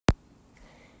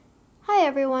Hi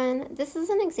everyone, this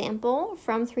is an example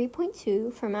from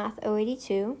 3.2 for Math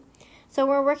 082. So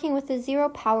we're working with the zero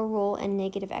power rule and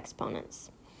negative exponents.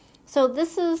 So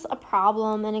this is a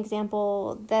problem, an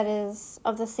example that is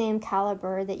of the same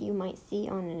caliber that you might see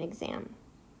on an exam.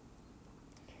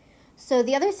 So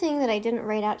the other thing that I didn't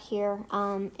write out here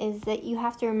is that you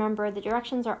have to remember the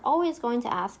directions are always going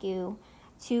to ask you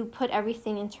to put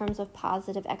everything in terms of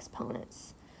positive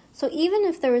exponents. So even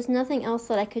if there was nothing else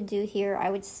that I could do here, I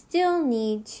would still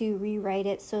need to rewrite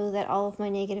it so that all of my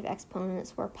negative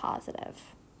exponents were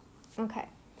positive. Okay,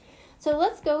 so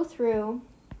let's go through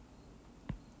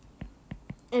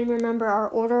and remember our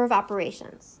order of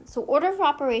operations. So order of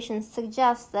operations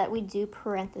suggests that we do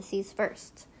parentheses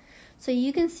first. So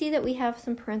you can see that we have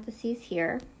some parentheses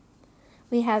here.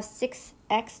 We have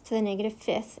 6x to the negative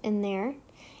fifth in there,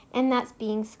 and that's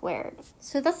being squared.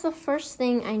 So that's the first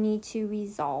thing I need to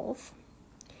resolve.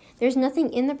 There's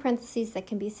nothing in the parentheses that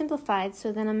can be simplified,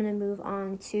 so then I'm going to move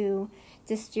on to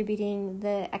distributing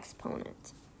the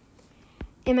exponent.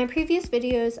 In my previous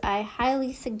videos, I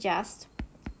highly suggest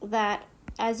that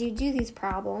as you do these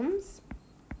problems,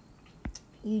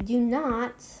 you do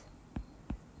not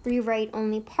rewrite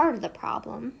only part of the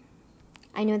problem.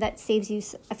 I know that saves you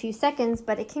a few seconds,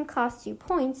 but it can cost you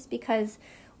points because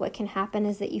what can happen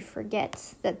is that you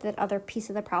forget that that other piece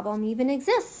of the problem even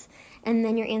exists, and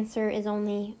then your answer is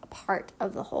only a part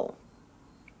of the whole.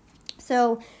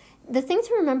 So the thing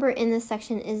to remember in this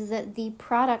section is that the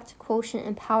product, quotient,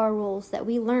 and power rules that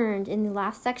we learned in the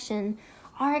last section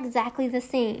are exactly the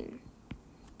same.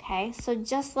 Okay, so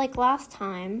just like last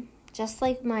time, just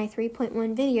like my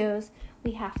 3.1 videos,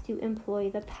 we have to employ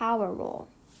the power rule.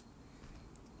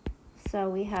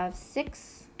 So we have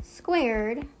 6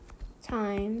 squared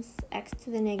times x to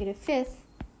the negative fifth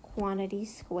quantity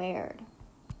squared.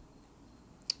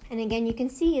 And again, you can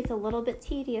see it's a little bit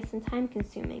tedious and time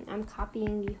consuming. I'm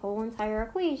copying the whole entire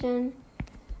equation.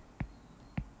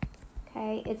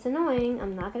 Okay, it's annoying,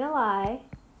 I'm not gonna lie.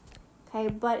 Okay,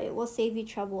 but it will save you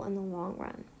trouble in the long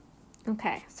run.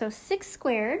 Okay, so 6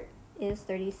 squared is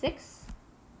 36.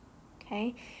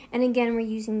 Okay, and again, we're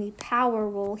using the power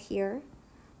rule here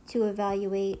to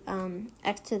evaluate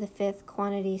x to the fifth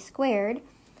quantity squared.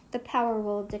 The power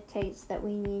rule dictates that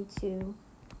we need to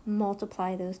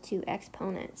multiply those two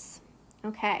exponents.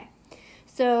 Okay,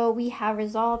 so we have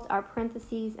resolved our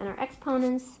parentheses and our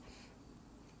exponents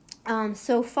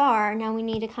so far. Now we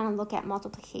need to kind of look at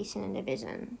multiplication and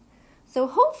division. So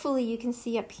hopefully you can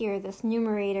see up here this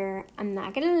numerator, I'm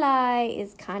not gonna lie,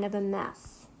 is kind of a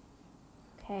mess.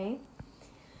 Okay,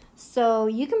 so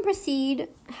you can proceed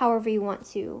however you want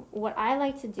to. What I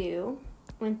like to do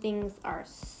when things are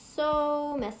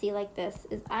so messy like this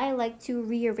is I like to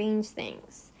rearrange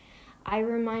things. I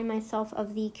remind myself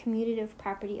of the commutative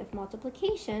property of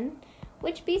multiplication,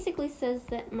 which basically says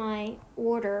that my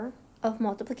order of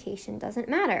multiplication doesn't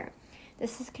matter.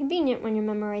 This is convenient when you're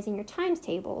memorizing your times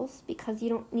tables because you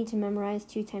don't need to memorize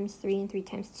 2 times 3 and 3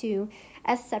 times 2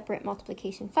 as separate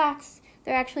multiplication facts.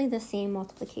 They're actually the same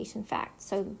multiplication fact,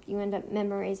 so you end up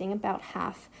memorizing about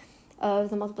half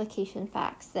of the multiplication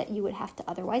facts that you would have to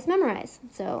otherwise memorize.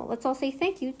 So let's all say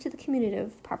thank you to the commutative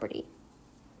property.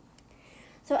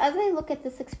 So as I look at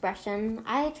this expression,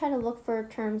 I try to look for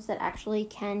terms that actually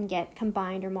can get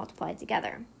combined or multiplied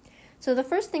together. So the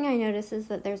first thing I notice is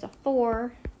that there's a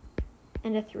 4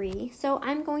 and a 3, so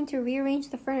I'm going to rearrange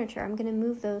the furniture. I'm going to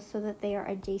move those so that they are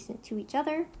adjacent to each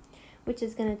other, which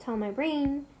is going to tell my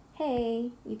brain, hey,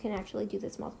 you can actually do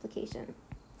this multiplication.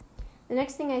 The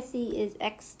next thing I see is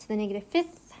x to the negative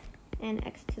fifth and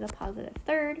x to the positive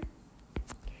third.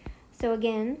 So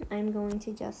again, I'm going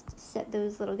to just set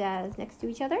those little guys next to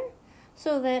each other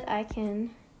so that I can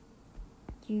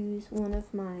use one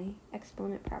of my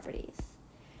exponent properties.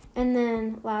 And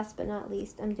then last but not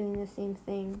least, I'm doing the same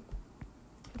thing.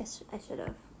 I guess I should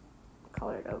have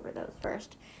colored over those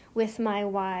first with my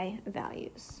y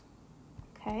values.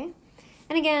 Okay?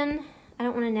 And again, I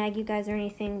don't want to nag you guys or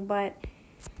anything, but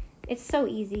it's so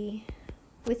easy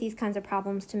with these kinds of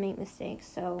problems to make mistakes.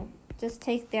 So just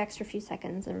take the extra few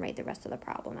seconds and write the rest of the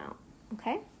problem out.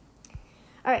 Okay?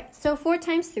 All right, so 4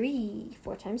 times 3.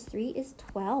 4 times 3 is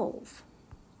 12.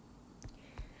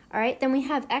 All right, then we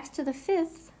have x to the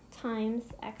fifth times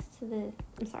x to the,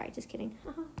 I'm sorry, just kidding.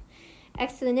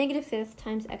 X to the negative fifth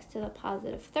times x to the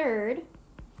positive third.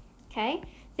 Okay,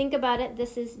 think about it.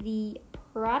 This is the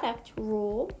product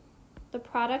rule. The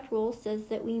product rule says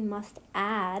that we must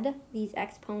add these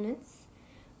exponents.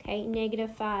 Okay,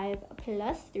 negative 5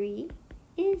 plus 3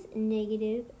 is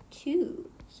negative 2.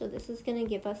 So this is going to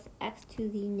give us x to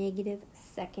the negative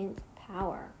second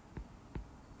power.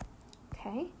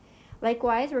 Okay,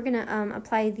 likewise, we're going to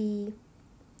apply the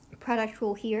product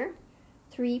rule here.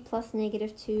 3 plus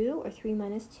negative 2 or 3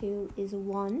 minus 2 is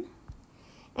 1.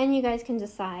 And you guys can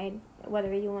decide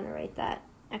whether you want to write that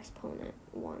exponent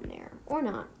 1 there or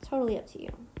not. Totally up to you.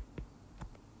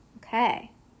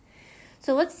 Okay.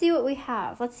 So let's see what we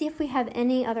have. Let's see if we have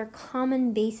any other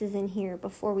common bases in here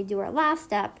before we do our last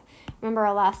step. Remember,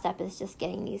 our last step is just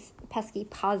getting these pesky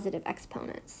positive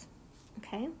exponents.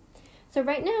 Okay? So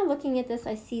right now, looking at this,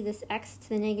 I see this x to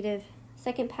the negative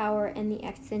 2nd power and the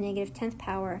x to the negative 10th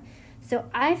power. So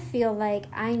I feel like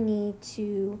I need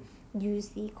to use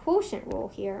the quotient rule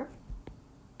here.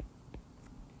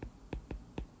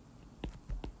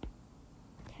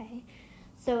 Okay,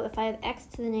 so if I have x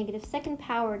to the negative 2nd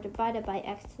power divided by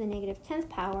x to the negative 10th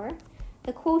power,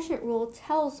 the quotient rule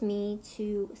tells me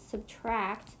to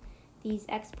subtract these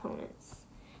exponents.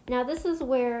 Now this is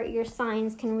where your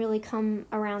signs can really come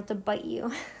around to bite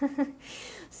you.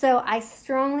 So I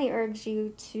strongly urge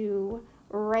you to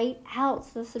write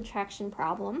out the subtraction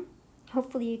problem.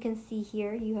 Hopefully you can see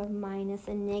here you have minus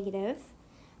and negative.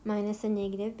 Minus and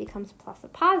negative becomes plus a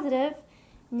positive.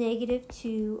 Negative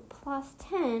 2 plus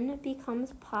 10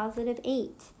 becomes positive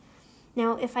 8.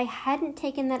 Now, if I hadn't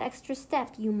taken that extra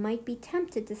step, you might be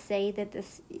tempted to say that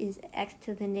this is x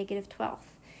to the negative 12th.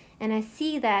 And I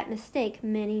see that mistake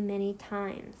many, many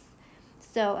times.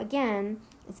 So again,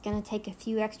 it's going to take a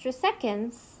few extra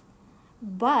seconds,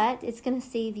 but it's going to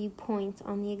save you points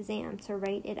on the exam to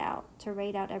write it out, to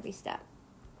write out every step.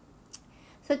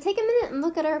 So take a minute and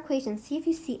look at our equation. See if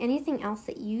you see anything else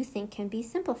that you think can be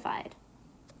simplified.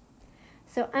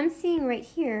 So I'm seeing right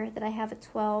here that I have a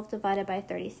 12 divided by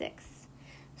 36.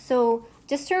 So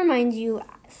just to remind you,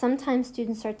 sometimes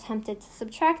students are tempted to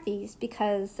subtract these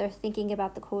because they're thinking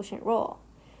about the quotient rule.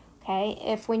 Okay,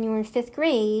 if when you were in 5th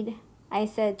grade, I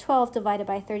said 12 divided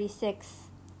by 36,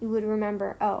 you would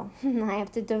remember, oh, I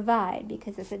have to divide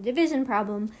because it's a division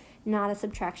problem, not a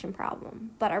subtraction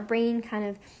problem. But our brain kind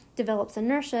of develops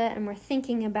inertia and we're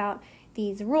thinking about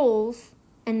these rules,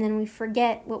 and then we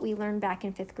forget what we learned back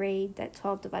in 5th grade, that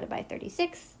 12 divided by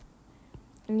 36,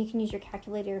 and you can use your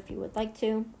calculator if you would like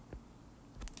to,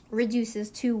 reduces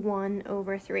to 1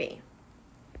 over 3.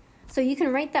 So you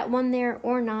can write that 1 there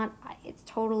or not. It's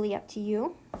totally up to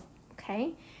you.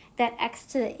 Okay, that x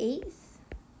to the 8th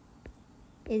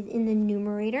is in the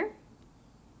numerator.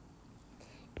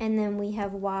 And then we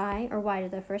have y, or y to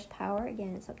the 1st power.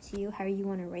 Again, it's up to you how you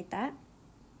want to write that.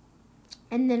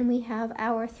 And then we have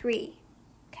our 3.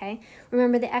 Okay,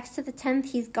 remember the x to the 10th,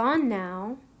 he's gone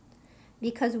now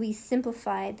because we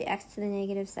simplified the x to the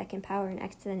negative 2nd power and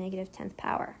x to the negative 10th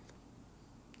power.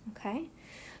 Okay,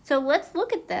 so let's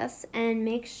look at this and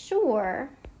make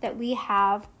sure that we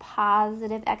have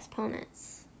positive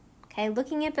exponents. Okay,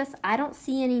 looking at this, I don't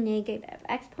see any negative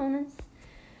exponents.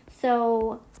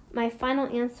 So my final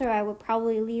answer, I would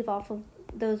probably leave off of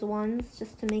those ones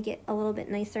just to make it a little bit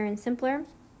nicer and simpler.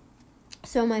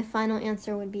 So my final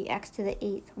answer would be x to the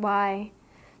 8th, y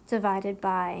divided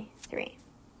by 3.